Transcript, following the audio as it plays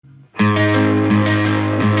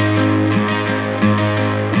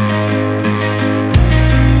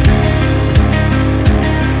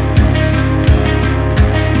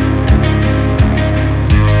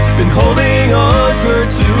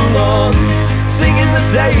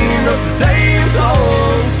same, those the same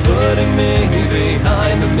souls, putting me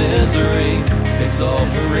behind the misery. It's all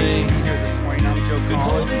free. Here this morning, I'm Joe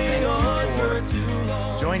Collins. Holding on for too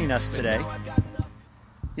long. Joining us today.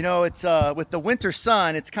 You know, it's with the winter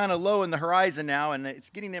sun, it's kind of low in the horizon now, and it's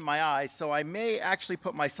getting in my eyes, so I may actually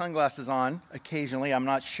put my sunglasses on occasionally. I'm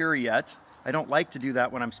not sure yet. I don't like to do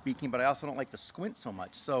that when I'm speaking, but I also don't like to squint so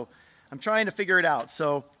much, so I'm trying to figure it out.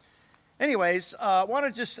 So anyways, I want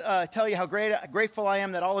to just tell you how grateful I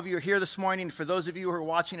am that all of you are here this morning. For those of you who are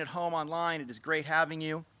watching at home online, it is great having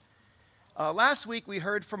you. Last week we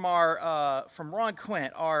heard from Ron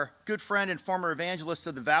Quint, our good friend and former evangelist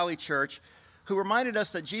of the Valley Church, who reminded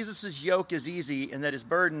us that Jesus' yoke is easy and that his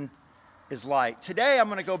burden is light. Today I'm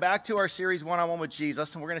going to go back to our series One-on-One with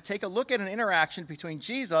Jesus, and we're going to take a look at an interaction between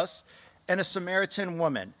Jesus and a Samaritan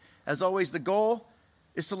woman. As always, the goal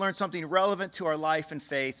is to learn something relevant to our life and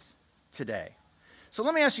faith today. So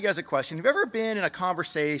let me ask you guys a question. Have you ever been in a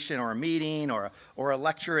conversation or a meeting or a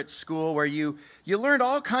lecture at school where you learned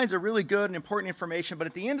all kinds of really good and important information, but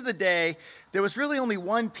at the end of the day, there was really only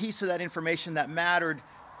one piece of that information that mattered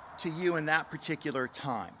to you in that particular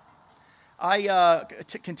time? I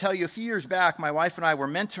can tell you a few years back, my wife and I were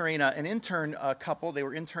mentoring an intern couple. They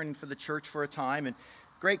were interning for the church for a time, and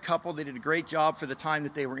great couple. They did a great job for the time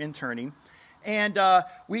that they were interning. And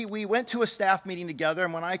we went to a staff meeting together,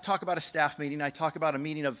 and when I talk about a staff meeting, I talk about a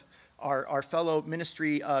meeting of our fellow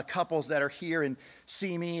ministry couples that are here in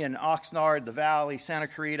Simi and Oxnard, the Valley, Santa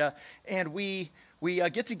Clarita, and we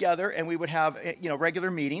get together and we would have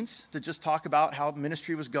regular meetings to just talk about how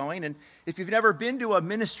ministry was going. And if you've never been to a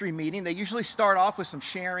ministry meeting, they usually start off with some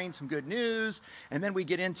sharing, some good news, and then we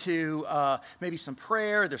get into maybe some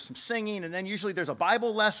prayer, there's some singing, and then usually there's a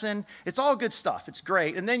Bible lesson. It's all good stuff. It's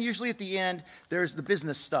great. And then usually at the end, there's the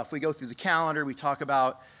business stuff. We go through the calendar. We talk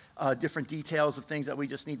about different details of things that we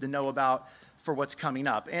just need to know about for what's coming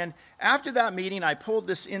up. And after that meeting, I pulled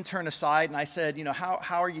this intern aside and I said,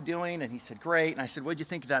 how are you doing? And he said, great. And I said, what did you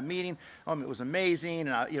think of that meeting? It was amazing.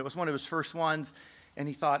 And it was one of his first ones. And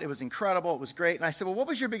he thought it was incredible. It was great. And I said, well, what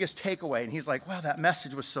was your biggest takeaway? And he's like, wow, that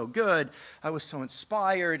message was so good. I was so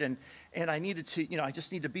inspired. And I needed to, I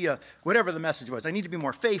just need to be whatever the message was. I need to be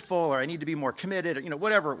more faithful, or I need to be more committed, or,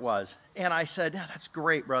 whatever it was. And I said, yeah, that's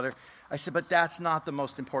great, brother. I said, but that's not the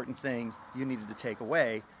most important thing you needed to take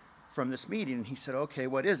away from this meeting. And he said, okay,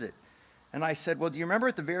 what is it? And I said, well, do you remember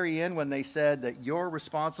at the very end when they said that you're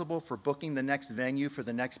responsible for booking the next venue for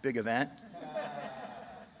the next big event?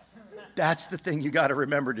 That's the thing you got to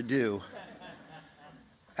remember to do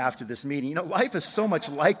after this meeting. Life is so much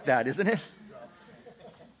like that, isn't it?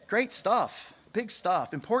 Great stuff, big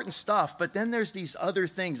stuff, important stuff, but then there's these other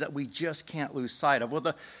things that we just can't lose sight of.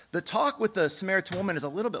 Well, the talk with the Samaritan woman is a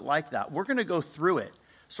little bit like that. We're going to go through it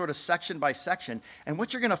sort of section by section, and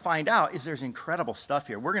what you're going to find out is there's incredible stuff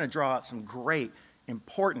here. We're going to draw out some great,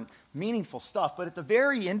 important, meaningful stuff, but at the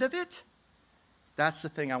very end of it, that's the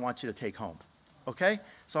thing I want you to take home, okay?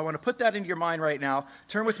 So I want to put that into your mind right now.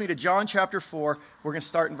 Turn with me to John chapter 4. We're going to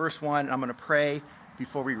start in verse 1, and I'm going to pray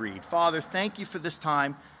before we read. Father, thank you for this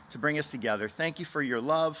time to bring us together. Thank you for your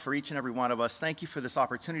love for each and every one of us. Thank you for this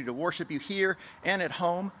opportunity to worship you here and at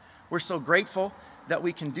home. We're so grateful that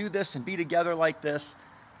we can do this and be together like this.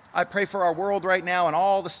 I pray for our world right now and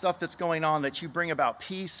all the stuff that's going on, that you bring about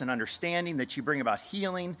peace and understanding, that you bring about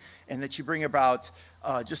healing, and that you bring about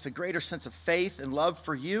just a greater sense of faith and love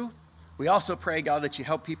for you. We also pray, God, that you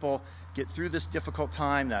help people get through this difficult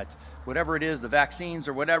time, that whatever it is, the vaccines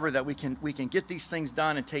or whatever, that we can get these things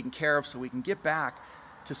done and taken care of so we can get back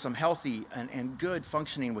to some healthy and good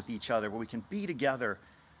functioning with each other, where we can be together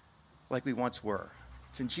like we once were.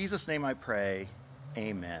 It's in Jesus' name I pray,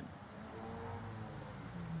 amen.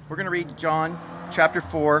 We're going to read John chapter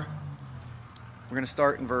 4. We're going to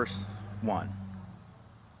start in verse 1.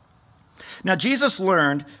 Now Jesus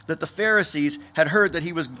learned that the Pharisees had heard that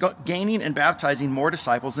he was gaining and baptizing more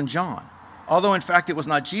disciples than John, although in fact it was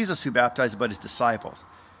not Jesus who baptized but his disciples.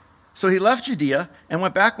 So he left Judea and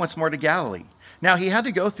went back once more to Galilee. Now he had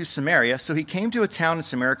to go through Samaria, so he came to a town in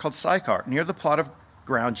Samaria called Sychar, near the plot of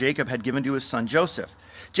ground Jacob had given to his son Joseph.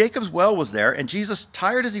 Jacob's well was there, and Jesus,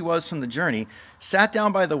 tired as he was from the journey, sat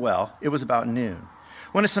down by the well. It was about noon.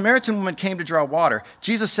 When a Samaritan woman came to draw water,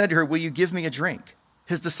 Jesus said to her, will you give me a drink?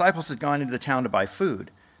 His disciples had gone into the town to buy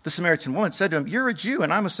food. The Samaritan woman said to him, you're a Jew,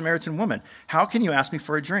 and I'm a Samaritan woman. How can you ask me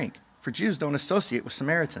for a drink? For Jews don't associate with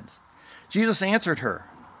Samaritans. Jesus answered her,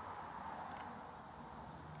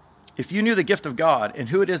 if you knew the gift of God and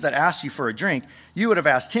who it is that asks you for a drink, you would have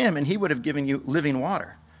asked him, and he would have given you living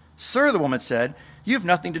water. Sir, the woman said, you have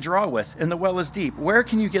nothing to draw with, and the well is deep. Where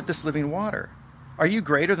can you get this living water? Are you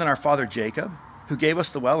greater than our father Jacob? who gave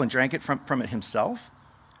us the well and drank it from it himself,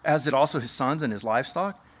 as did also his sons and his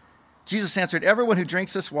livestock?" Jesus answered, "Everyone who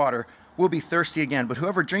drinks this water will be thirsty again, but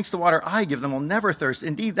whoever drinks the water I give them will never thirst.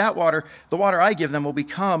 Indeed, that water, the water I give them, will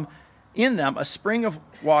become in them a spring of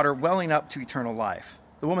water welling up to eternal life."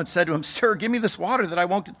 The woman said to him, "Sir, give me this water that I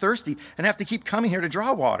won't get thirsty and have to keep coming here to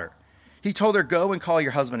draw water." He told her, "Go and call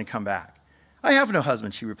your husband and come back." "I have no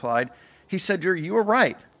husband," she replied. He said to her, "You are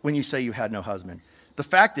right when you say you had no husband. The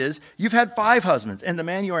fact is, you've had 5 husbands, and the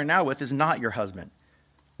man you are now with is not your husband.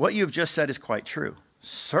 What you have just said is quite true."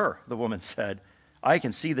 "Sir," the woman said, "I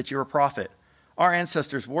can see that you're a prophet. Our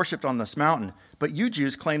ancestors worshipped on this mountain, but you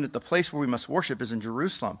Jews claim that the place where we must worship is in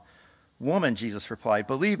Jerusalem." "Woman," Jesus replied,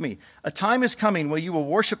 "believe me, a time is coming when you will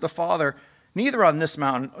worship the Father neither on this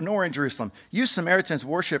mountain nor in Jerusalem. You Samaritans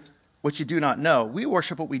worship what you do not know. We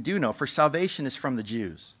worship what we do know, for salvation is from the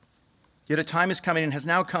Jews. Yet a time is coming and has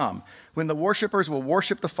now come when the worshipers will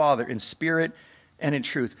worship the Father in spirit and in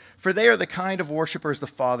truth, for they are the kind of worshipers the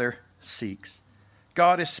Father seeks.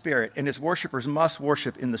 God is spirit, and his worshipers must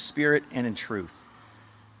worship in the spirit and in truth."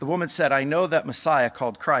 The woman said, "I know that Messiah,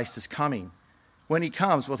 called Christ, is coming. When he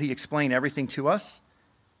comes, will he explain everything to us?"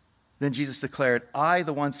 Then Jesus declared, "I,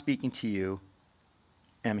 the one speaking to you,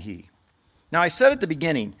 am he." Now, I said at the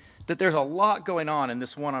beginning that there's a lot going on in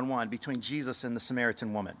this one-on-one between Jesus and the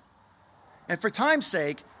Samaritan woman. And for time's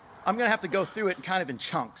sake, I'm going to have to go through it kind of in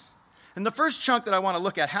chunks. And the first chunk that I want to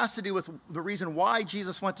look at has to do with the reason why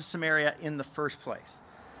Jesus went to Samaria in the first place.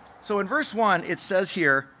 So in verse 1, it says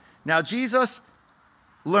here, "Now Jesus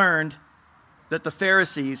learned that the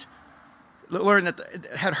Pharisees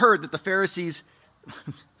had heard that the Pharisees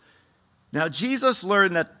Now Jesus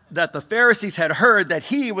learned that the Pharisees had heard that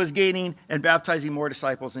he was gaining and baptizing more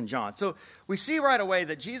disciples than John." So we see right away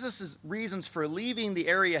that Jesus' reasons for leaving the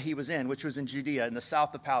area he was in, which was in Judea in the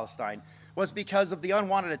south of Palestine, was because of the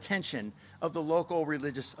unwanted attention of the local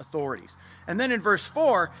religious authorities. And then in verse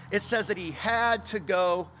 4, it says that he had to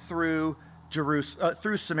go through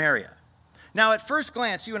Samaria. Now, at first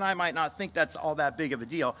glance, you and I might not think that's all that big of a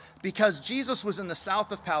deal, because Jesus was in the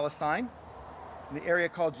south of Palestine, in the area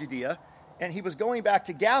called Judea, and he was going back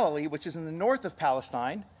to Galilee, which is in the north of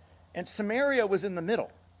Palestine, and Samaria was in the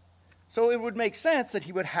middle. So it would make sense that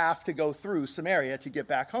he would have to go through Samaria to get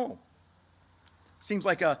back home. Seems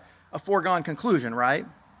like a foregone conclusion, right?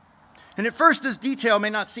 And at first, this detail may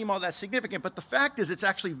not seem all that significant, but the fact is it's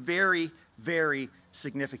actually very, very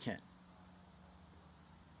significant.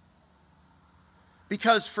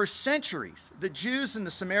 Because for centuries, the Jews and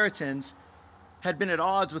the Samaritans had been at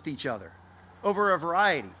odds with each other over a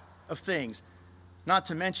variety of things, not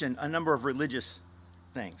to mention a number of religious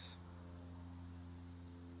things.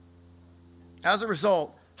 As a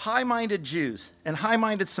result, high-minded Jews and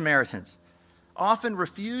high-minded Samaritans often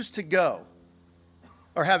refused to go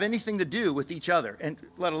or have anything to do with each other, and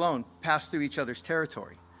let alone pass through each other's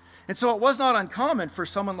territory. And so it was not uncommon for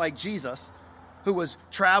someone like Jesus, who was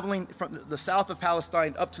traveling from the south of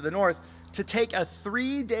Palestine up to the north, to take a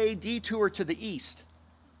 3-day detour to the east,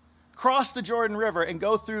 cross the Jordan River, and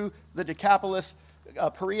go through the Decapolis,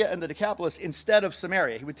 Perea and the Decapolis instead of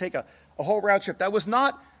Samaria. He would take a whole round trip. That was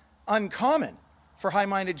not uncommon for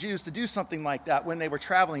high-minded Jews to do something like that when they were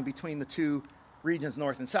traveling between the two regions,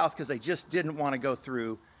 north and south, because they just didn't want to go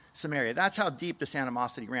through Samaria. That's how deep this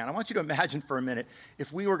animosity ran. I want you to imagine for a minute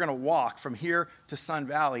if we were going to walk from here to Sun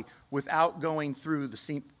Valley without going through the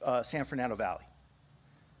San Fernando Valley.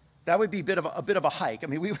 That would be a bit of a hike. I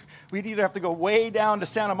mean, we'd either have to go way down to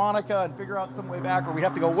Santa Monica and figure out some way back, or we'd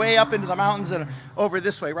have to go way up into the mountains and over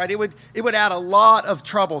this way, right? It would add a lot of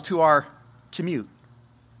trouble to our commute.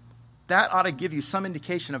 That ought to give you some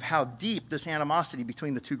indication of how deep this animosity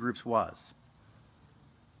between the two groups was.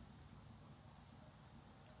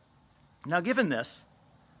 Now, given this,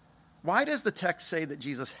 why does the text say that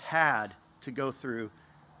Jesus had to go through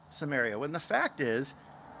Samaria when the fact is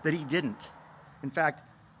that he didn't? In fact,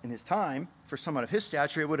 in his time, for someone of his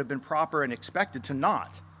stature, it would have been proper and expected to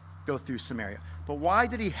not go through Samaria. But why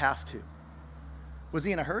did he have to? Was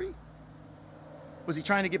he in a hurry? Was he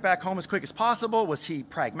trying to get back home as quick as possible? Was he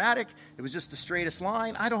pragmatic? It was just the straightest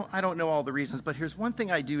line? I don't know all the reasons, but here's one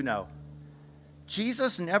thing I do know.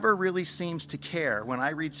 Jesus never really seems to care. When I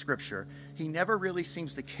read Scripture, he never really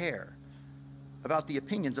seems to care about the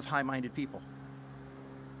opinions of high-minded people.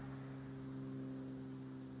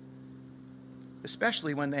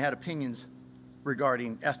 Especially when they had opinions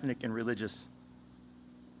regarding ethnic and religious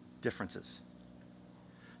differences.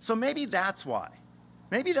 So maybe that's why.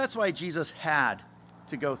 Maybe that's why Jesus had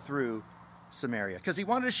to go through Samaria, because he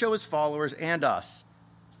wanted to show his followers and us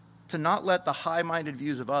to not let the high-minded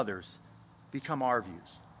views of others become our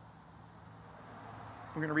views.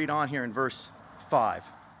 We're going to read on here in verse 5.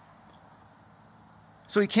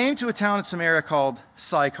 So he came to a town in Samaria called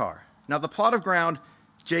Sychar. Now near the plot of ground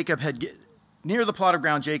Jacob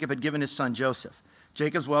had given his son Joseph.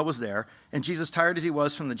 Jacob's well was there, and Jesus, tired as he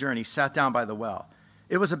was from the journey, sat down by the well.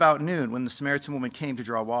 It was about noon when the Samaritan woman came to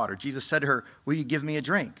draw water. Jesus said to her, "Will you give me a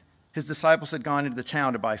drink?" His disciples had gone into the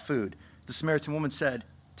town to buy food. The Samaritan woman said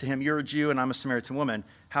to him, "You're a Jew and I'm a Samaritan woman.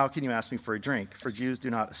 How can you ask me for a drink?" For Jews do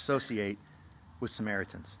not associate with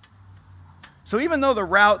Samaritans. So even though the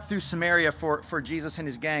route through Samaria for Jesus and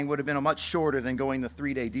his gang would have been a much shorter than going the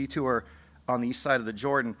 3-day detour on the east side of the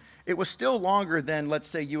Jordan, it was still longer than, let's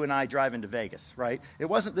say, you and I driving to Vegas, right?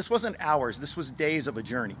 This wasn't hours. This was days of a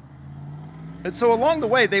journey. And so along the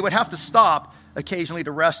way, they would have to stop occasionally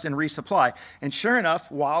to rest and resupply. And sure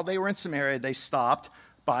enough, while they were in Samaria, they stopped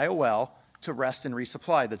by a well to rest and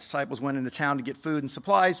resupply. The disciples went into town to get food and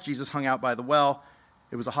supplies. Jesus hung out by the well.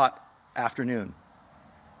 It was a hot afternoon.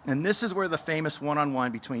 And this is where the famous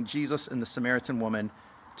one-on-one between Jesus and the Samaritan woman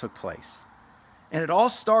took place. And it all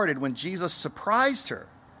started when Jesus surprised her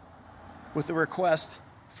with a request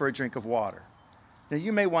for a drink of water. Now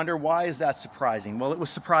you may wonder, why is that surprising? Well, it was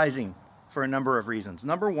surprising for a number of reasons.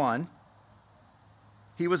 Number one,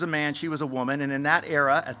 he was a man, she was a woman, and in that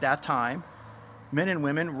era, at that time, men and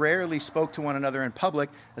women rarely spoke to one another in public,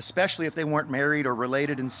 especially if they weren't married or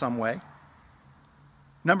related in some way.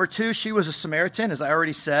 Number two, she was a Samaritan. As I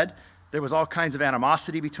already said, there was all kinds of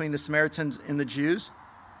animosity between the Samaritans and the Jews.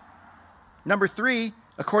 Number three,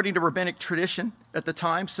 according to rabbinic tradition at the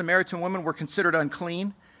time, Samaritan women were considered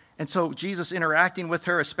unclean. And so Jesus interacting with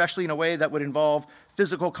her, especially in a way that would involve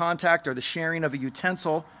physical contact or the sharing of a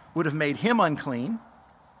utensil, would have made him unclean.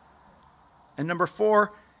 And number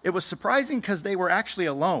four, it was surprising because they were actually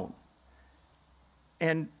alone.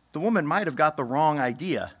 And the woman might have got the wrong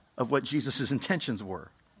idea of what Jesus' intentions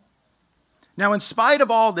were. Now, in spite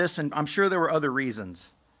of all this, and I'm sure there were other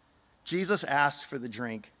reasons, Jesus asked for the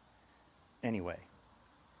drink anyway.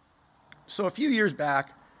 So a few years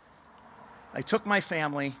back, I took my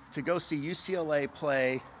family to go see UCLA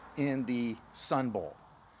play in the Sun Bowl.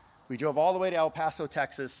 We drove all the way to El Paso,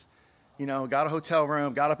 Texas, got a hotel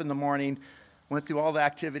room, got up in the morning, went through all the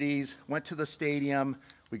activities, went to the stadium.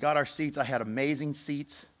 We got our seats. I had amazing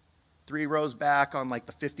seats, 3 rows back on like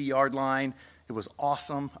the 50-yard line. It was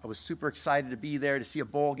awesome. I was super excited to be there to see a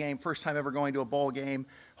bowl game. First time ever going to a bowl game.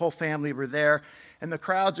 Whole family were there. And the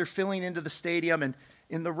crowds are filling into the stadium. And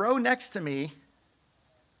in the row next to me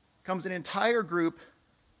comes an entire group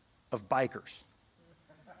of bikers.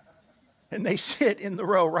 And they sit in the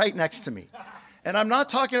row right next to me. And I'm not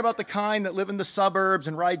talking about the kind that live in the suburbs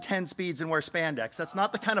and ride 10 speeds and wear spandex. That's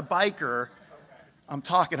not the kind of biker I'm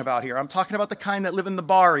talking about here. I'm talking about the kind that live in the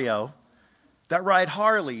barrio, that ride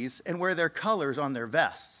Harleys and wear their colors on their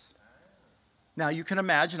vests. Now, you can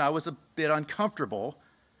imagine I was a bit uncomfortable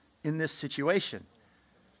in this situation,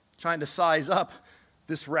 trying to size up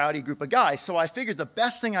this rowdy group of guys. So I figured the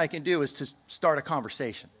best thing I can do is to start a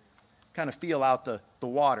conversation, kind of feel out the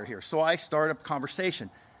water here. So I started a conversation.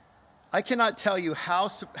 I cannot tell you how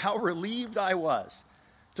relieved I was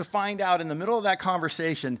to find out in the middle of that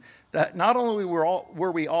conversation that not only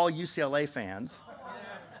were we all UCLA fans,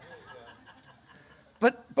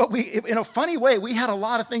 but we, in a funny way, we had a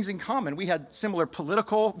lot of things in common. We had similar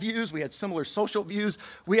political views. We had similar social views.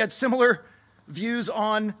 We had similar views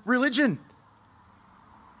on religion.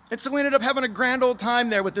 And so we ended up having a grand old time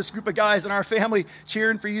there with this group of guys in our family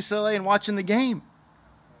cheering for UCLA and watching the game.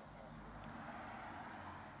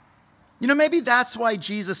 Maybe that's why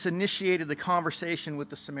Jesus initiated the conversation with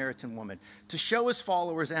the Samaritan woman, to show his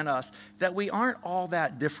followers and us that we aren't all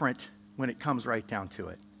that different when it comes right down to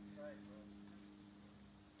it.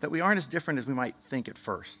 That we aren't as different as we might think at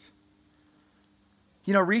first.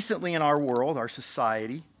 Recently in our world, our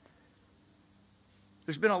society,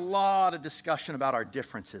 there's been a lot of discussion about our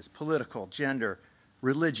differences, political, gender,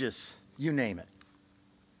 religious, you name it.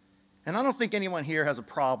 And I don't think anyone here has a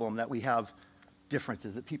problem that we have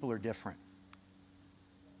differences, that people are different.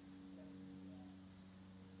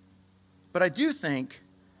 But I do think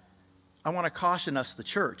I want to caution us, the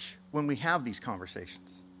church, when we have these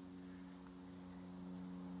conversations.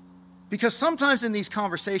 Because sometimes in these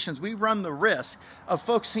conversations, we run the risk of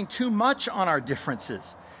focusing too much on our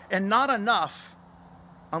differences and not enough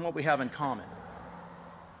on what we have in common.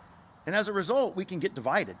 And as a result, we can get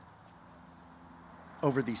divided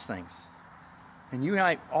over these things. And you and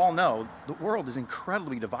I all know the world is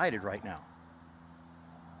incredibly divided right now.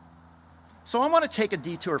 So I want to take a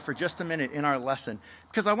detour for just a minute in our lesson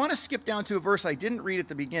because I want to skip down to a verse I didn't read at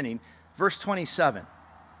the beginning, verse 27.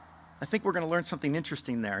 I think we're going to learn something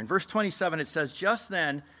interesting there. In verse 27, it says, "Just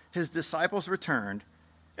then his disciples returned,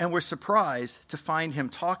 and were surprised to find him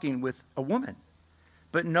talking with a woman.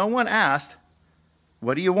 But no one asked,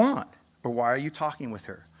 "What do you want?" or "Why are you talking with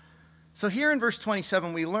her?" So here in verse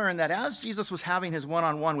 27, we learn that as Jesus was having his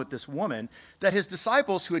one-on-one with this woman, that his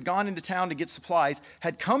disciples who had gone into town to get supplies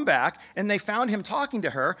had come back, and they found him talking to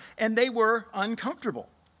her, and they were uncomfortable.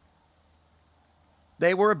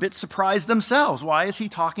 They were a bit surprised themselves. Why is he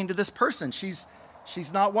talking to this person? She's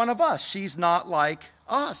not one of us. She's not like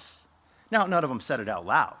us. Now, none of them said it out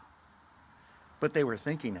loud, but they were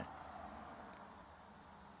thinking it.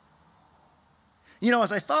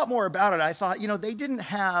 As I thought more about it, I thought, they didn't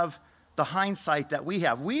have the hindsight that we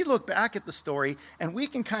have. We look back at the story and we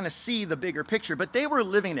can kind of see the bigger picture, but they were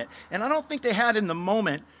living it. And I don't think they had in the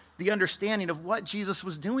moment the understanding of what Jesus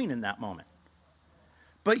was doing in that moment.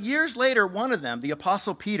 But years later, one of them, the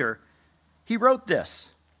Apostle Peter, he wrote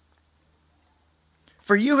this: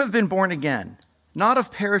 "For you have been born again, not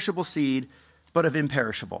of perishable seed, but of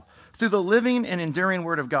imperishable, through the living and enduring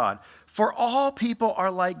word of God. For all people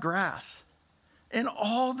are like grass, and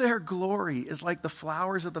all their glory is like the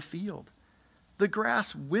flowers of the field. The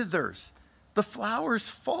grass withers, the flowers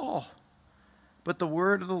fall, but the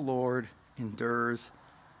word of the Lord endures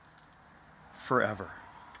forever."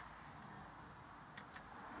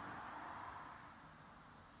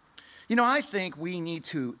 I think we need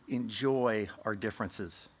to enjoy our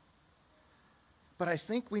differences. But I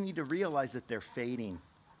think we need to realize that they're fading,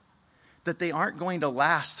 that they aren't going to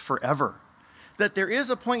last forever, that there is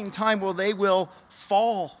a point in time where they will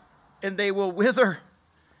fall and they will wither,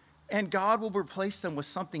 and God will replace them with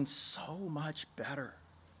something so much better.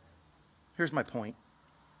 Here's my point.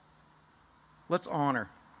 Let's honor,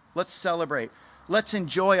 let's celebrate, let's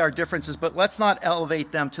enjoy our differences, but let's not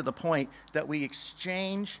elevate them to the point that we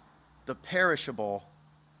exchange the perishable,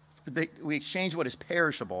 we exchange what is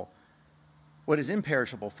perishable, what is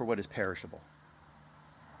imperishable, for what is perishable.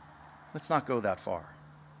 Let's not go that far.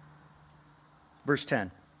 Verse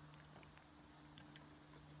 10.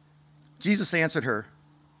 Jesus answered her,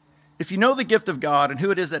 "If you know the gift of God and who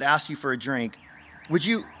it is that asks you for a drink,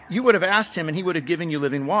 you would have asked him and he would have given you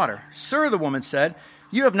living water." "Sir," the woman said,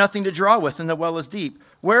 "you have nothing to draw with and the well is deep.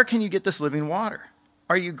 Where can you get this living water?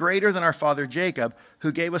 Are you greater than our father Jacob,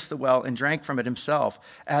 who gave us the well and drank from it himself,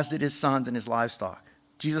 as did his sons and his livestock?"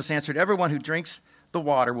 Jesus answered, "Everyone who drinks the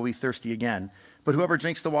water will be thirsty again. But whoever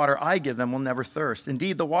drinks the water I give them will never thirst.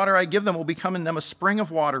 Indeed, the water I give them will become in them a spring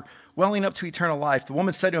of water, welling up to eternal life." The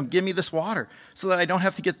woman said to him, "Give me this water, so that I don't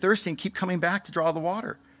have to get thirsty and keep coming back to draw the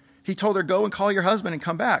water." He told her, "Go and call your husband and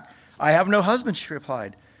come back." "I have no husband," she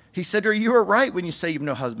replied. He said to her, "You are right when you say you've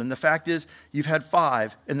no husband. The fact is, you've had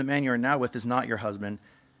 5, and the man you are now with is not your husband.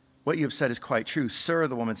 What you have said is quite true." "Sir,"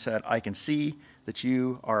 the woman said, "I can see that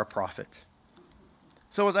you are a prophet."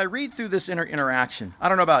 So as I read through this interaction, I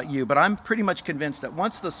don't know about you, but I'm pretty much convinced that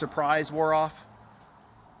once the surprise wore off,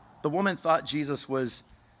 the woman thought Jesus was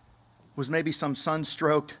maybe some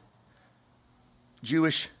sun-stroked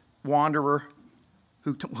Jewish wanderer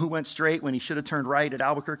who went straight when he should have turned right at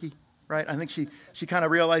Albuquerque, right? I think she kind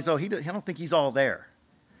of realized, I don't think he's all there.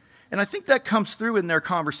 And I think that comes through in their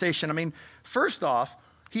conversation. I mean, first off,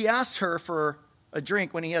 he asks her for a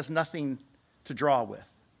drink when he has nothing to draw with.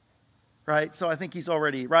 Right? So I think he's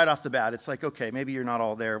already, right off the bat, it's like, okay, maybe you're not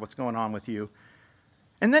all there. What's going on with you?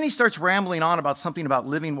 And then he starts rambling on about something about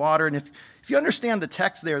living water. And if you understand the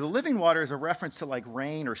text there, the living water is a reference to like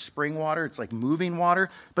rain or spring water. It's like moving water.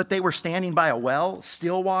 But they were standing by a well,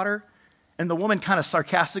 still water. And the woman kind of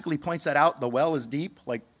sarcastically points that out. The well is deep.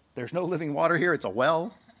 Like, there's no living water here. It's a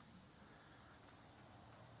well.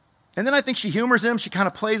 And then I think she humors him. She kind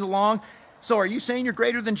of plays along. "So are you saying you're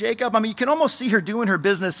greater than Jacob?" I mean, you can almost see her doing her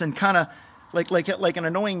business and kind of like an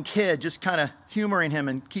annoying kid, just kind of humoring him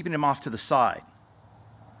and keeping him off to the side.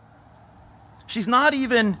 She's not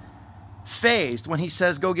even fazed when he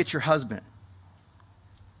says, "Go get your husband."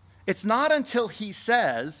 It's not until he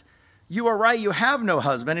says, "You are right, you have no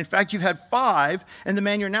husband. In fact, you've had 5, and the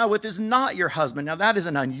man you're now with is not your husband." Now, that is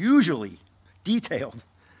an unusually detailed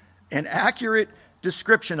and accurate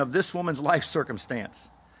description of this woman's life circumstance.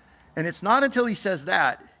 And it's not until he says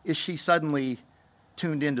that is she suddenly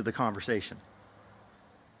tuned into the conversation.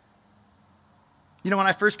 When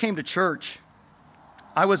I first came to church,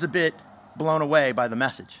 I was a bit blown away by the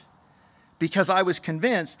message because I was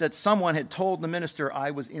convinced that someone had told the minister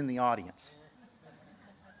I was in the audience,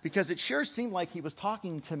 because it sure seemed like he was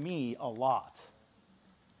talking to me a lot.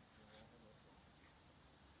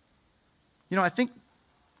 I think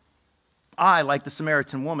like the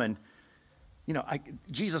Samaritan woman,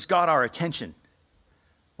 Jesus got our attention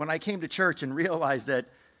when I came to church and realized that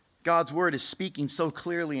God's word is speaking so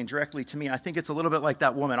clearly and directly to me. I think it's a little bit like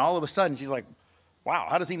that woman. All of a sudden, she's like, Wow,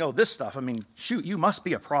 how does he know this stuff? I mean, shoot, you must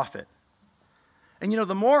be a prophet. And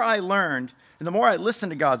the more I learned and the more I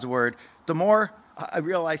listened to God's word, the more I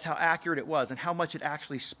realized how accurate it was and how much it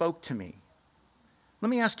actually spoke to me. Let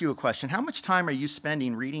me ask you a question. How much time are you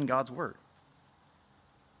spending reading God's word?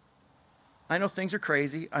 I know things are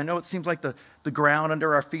crazy. I know it seems like the ground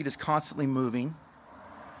under our feet is constantly moving.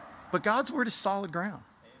 But God's word is solid ground.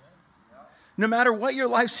 No matter what your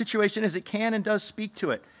life situation is, it can and does speak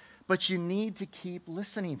to it. But you need to keep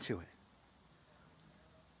listening to it.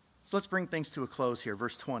 So let's bring things to a close here.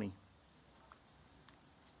 Verse 20.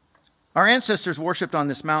 Our ancestors worshipped on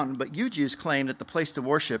this mountain, but you Jews claim that the place to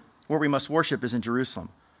worship, where we must worship, is in Jerusalem.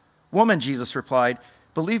 Woman, Jesus replied,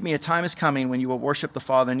 believe me, a time is coming when you will worship the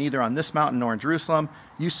Father neither on this mountain nor in Jerusalem.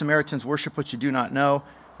 You Samaritans worship what you do not know.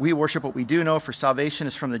 We worship what we do know, for salvation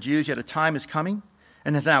is from the Jews. Yet a time is coming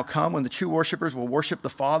and has now come when the true worshipers will worship the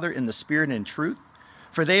Father in the Spirit and in truth.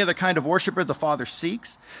 For they are the kind of worshiper the Father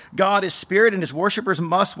seeks. God is Spirit, and his worshipers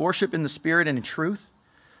must worship in the Spirit and in truth.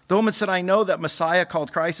 The woman said, I know that Messiah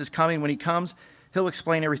called Christ is coming. When he comes, he'll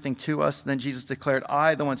explain everything to us. Then Jesus declared,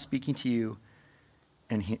 I, the one speaking to you,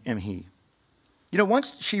 am he.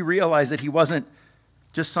 Once she realized that he wasn't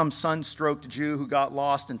just some sun-stroked Jew who got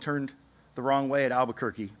lost and turned the wrong way at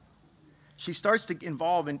Albuquerque, she starts to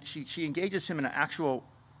involve and she engages him in an actual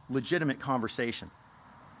legitimate conversation.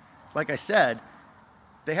 Like I said,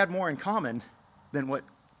 they had more in common than what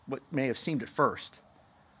may have seemed at first.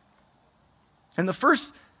 And the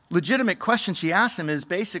first legitimate question she asks him is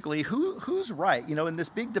basically, who's right? In this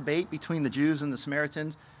big debate between the Jews and the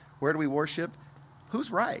Samaritans, where do we worship?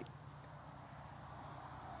 Who's right?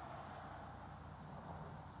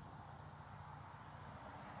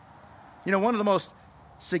 One of the most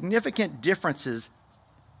significant differences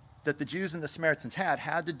that the Jews and the Samaritans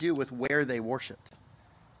had to do with where they worshiped.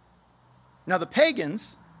 Now, the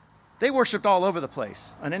pagans, they worshiped all over the place,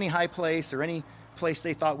 on any high place or any place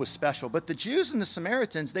they thought was special. But the Jews and the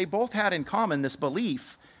Samaritans, they both had in common this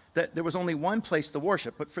belief that there was only one place to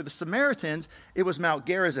worship. But for the Samaritans, it was Mount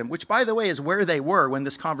Gerizim, which, by the way, is where they were when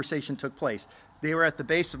this conversation took place. They were at the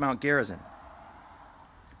base of Mount Gerizim.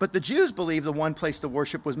 But the Jews believed the one place to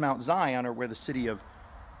worship was Mount Zion, or where the city of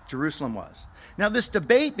Jerusalem was. Now, this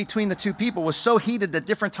debate between the two people was so heated that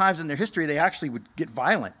different times in their history, they actually would get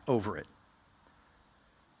violent over it.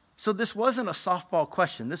 So this wasn't a softball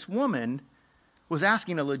question. This woman was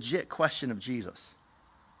asking a legit question of Jesus.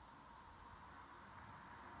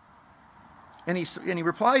 And he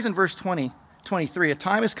replies in verse 23, a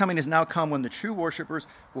time is coming, has now come, when the true worshipers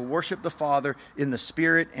will worship the Father in the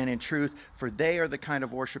Spirit and in truth, for they are the kind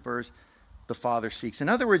of worshipers the Father seeks. In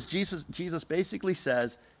other words, Jesus basically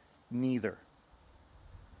says, neither.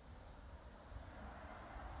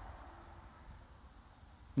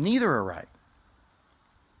 Neither are right.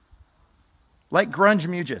 Like grunge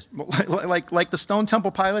music, like the Stone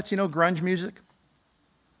Temple Pilots, grunge music.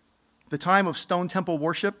 The time of Stone Temple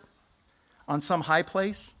worship on some high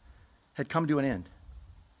place had come to an end.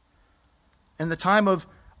 And the time of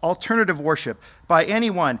alternative worship by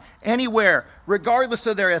anyone, anywhere, regardless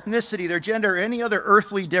of their ethnicity, their gender, or any other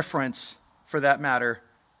earthly difference, for that matter,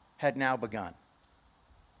 had now begun.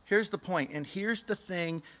 Here's the point, and here's the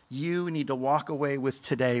thing you need to walk away with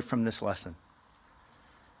today from this lesson.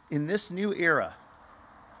 In this new era,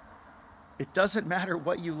 it doesn't matter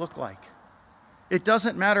what you look like. It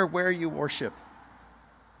doesn't matter where you worship.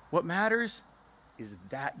 What matters is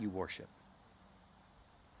that you worship.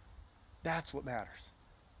 That's what matters.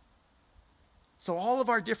 So all of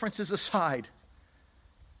our differences aside,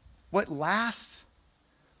 what lasts,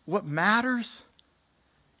 what matters,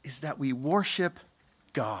 is that we worship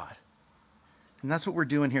God. And that's what we're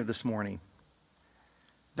doing here this morning.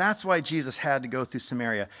 That's why Jesus had to go through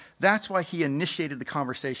Samaria. That's why he initiated the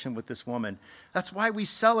conversation with this woman. That's why we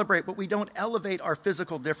celebrate, but we don't elevate our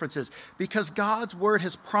physical differences, because God's word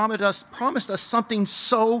has promised us something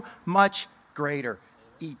so much greater,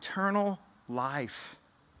 eternal life,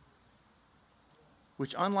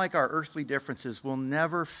 which, unlike our earthly differences, will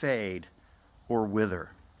never fade or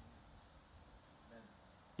wither.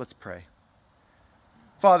 Let's pray.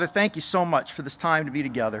 Father, thank you so much for this time to be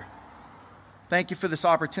together. Thank you for this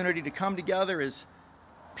opportunity to come together as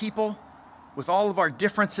people with all of our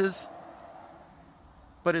differences,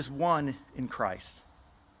 but as one in Christ.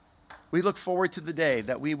 We look forward to the day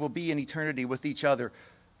that we will be in eternity with each other,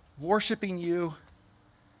 worshiping you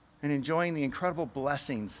and enjoying the incredible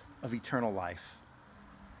blessings of eternal life.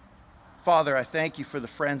 Father, I thank you for the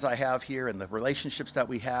friends I have here and the relationships that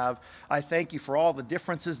we have. I thank you for all the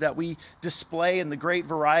differences that we display and the great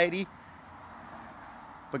variety.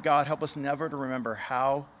 But God, help us never to remember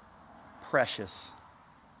how precious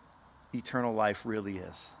eternal life really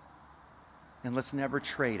is. And let's never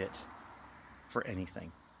trade it for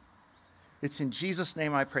anything. It's in Jesus'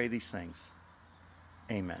 name I pray these things.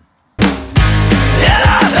 Amen. And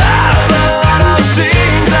I've had a lot of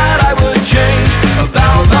things that I would change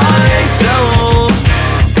about myself.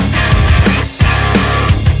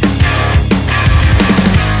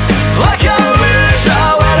 Like I wish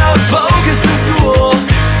I would have focused in school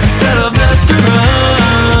instead of messed around.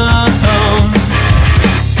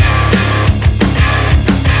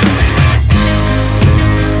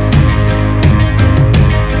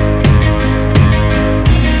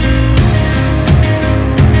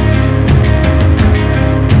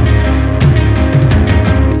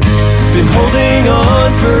 Holding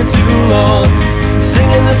on for too long,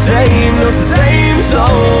 singing the same notes, the same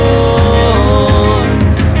song.